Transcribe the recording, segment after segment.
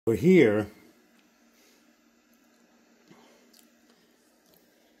We're here.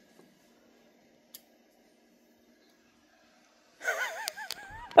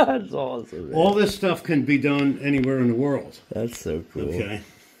 That's awesome, man. All this stuff can be done anywhere in the world. That's so cool. Okay.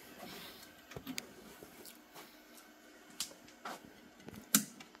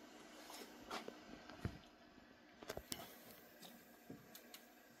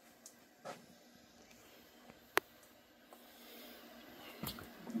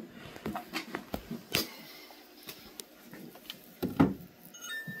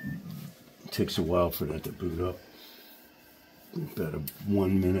 It takes a while for that to boot up. About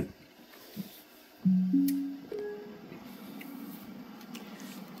 1 minute.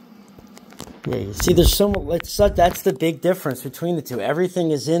 Yeah, you see, there's so much. That's the big difference between the two.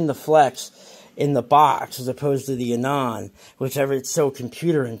 Everything is in the Flex, in the box, as opposed to the Anon, whichever it's so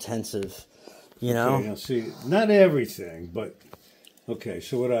computer intensive. You know. Okay, now see, not everything, but okay.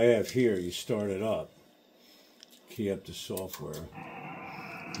 So what I have here, you start it up, key up the software.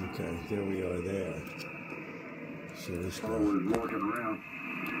 Okay, there we are there. So this guy. Always walking around. I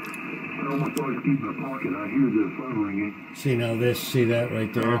almost always keep in my pocket. I hear the phone ringing. See now this, see that right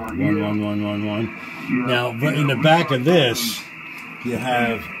there? 11111. Yeah. Now, but in the back of this, you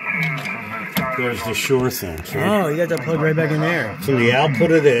have, there's the Shure thing. See? Oh, you got that plug right back in there. So the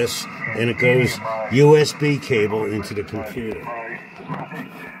output of this, and it goes USB cable into the computer.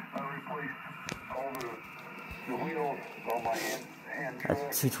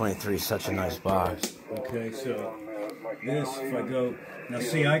 That 223 is such a nice box. Okay, so this, if I go, now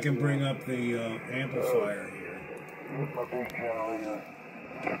see, I can bring up the amplifier here.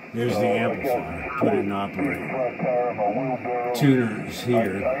 There's the amplifier, put it in operate. Tuner is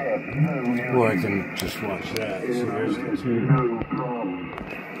here, or I can just watch that. So there's the tuner.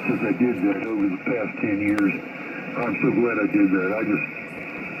 Since I did that over the past 10 years, I'm so glad I did that.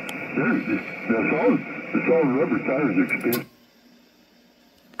 That's all rubber tires are expensive.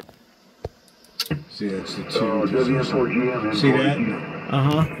 See, that's the tuner. WM4GM. See that?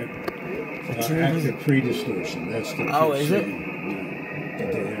 Active pre-distortion. That's the is it?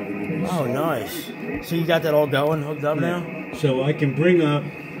 That they have in Oh, nice. So you got that all going, hooked up now? So I can bring up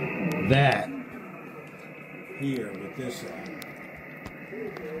that here with this on.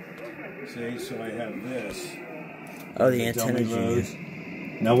 See, so I have this. Oh, the antenna you use.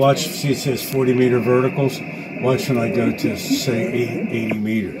 Now watch, see it says 40 meter verticals. Watch when I go to, say, 80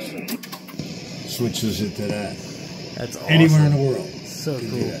 meters. Switches it to that. That's awesome. Anywhere in the world. So cool.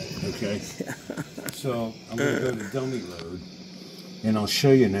 Do that, okay? So I'm going to go to dummy load. And I'll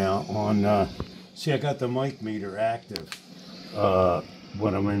show you now on, see I got the mic meter active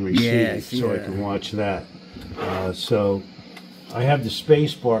when I'm in receive, so I can watch that. So I have the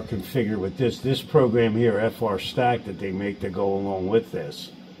space bar configured with this program here, FR Stack, that they make to go along with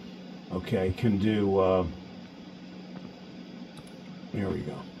this. Okay, can do, here we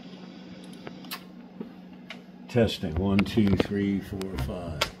go. Testing, 1, 2, 3, 4,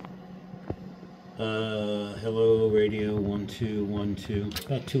 5. Hello, radio, 1, 2, 1, 2.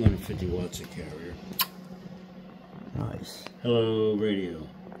 About 250 watts a carrier. Nice. Hello, radio.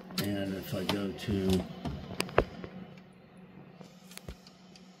 And if I go to...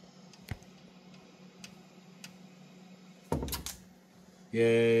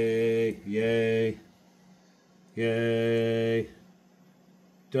 Yay, yay, yay.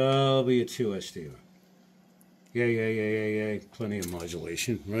 W2SDR. Yay. Plenty of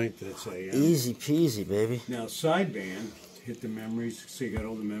modulation, right? That's AM. Easy peasy, baby. Now, sideband, hit the memories. See, you got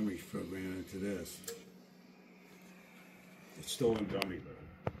all the memories programmed into this. It's still in dummy mode.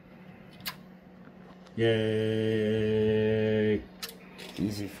 Yay.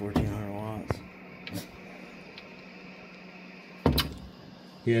 Easy 1400 watts.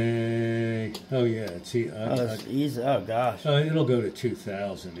 Yay. Oh, yeah. See, it's easy. Oh, gosh. It'll go to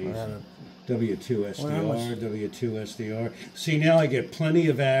 2000 easy. W2SDR, W2SDR. See, now I get plenty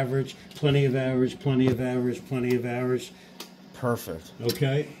of average, plenty of average, plenty of average, plenty of average. Perfect.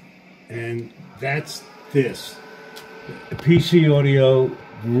 Okay? And that's this. PC audio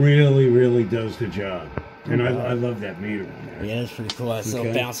really does the job. And I love that meter on there. Yeah, it's pretty cool. I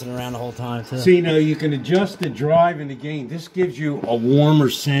still bouncing around the whole time, too. See, now you can adjust the drive and the gain. This gives you a warmer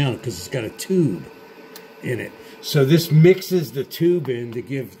sound because it's got a tube in it. So this mixes the tube in to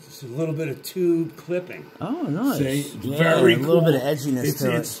give a little bit of tube clipping. Oh, nice. See? Yeah, very cool. A little bit of edginess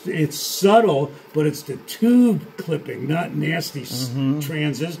to it. It's subtle, but it's the tube clipping, not nasty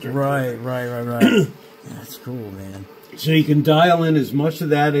transistor. Right. That's cool, man. So you can dial in as much of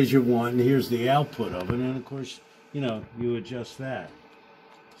that as you want, and here's the output of it. And, of course, you know, you adjust that.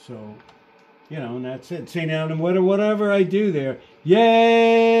 So You know, and that's it. See, now, whatever I do there,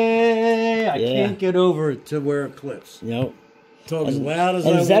 yay! I can't get over it to where it clips. Nope. Talk as loud as I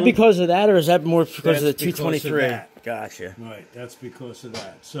want. want. Is that because of that, or is that more because of the 223? Gotcha. Right, that's because of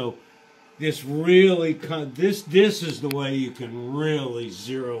that. So this really, this is the way you can really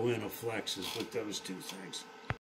zero in a flex is with those two things.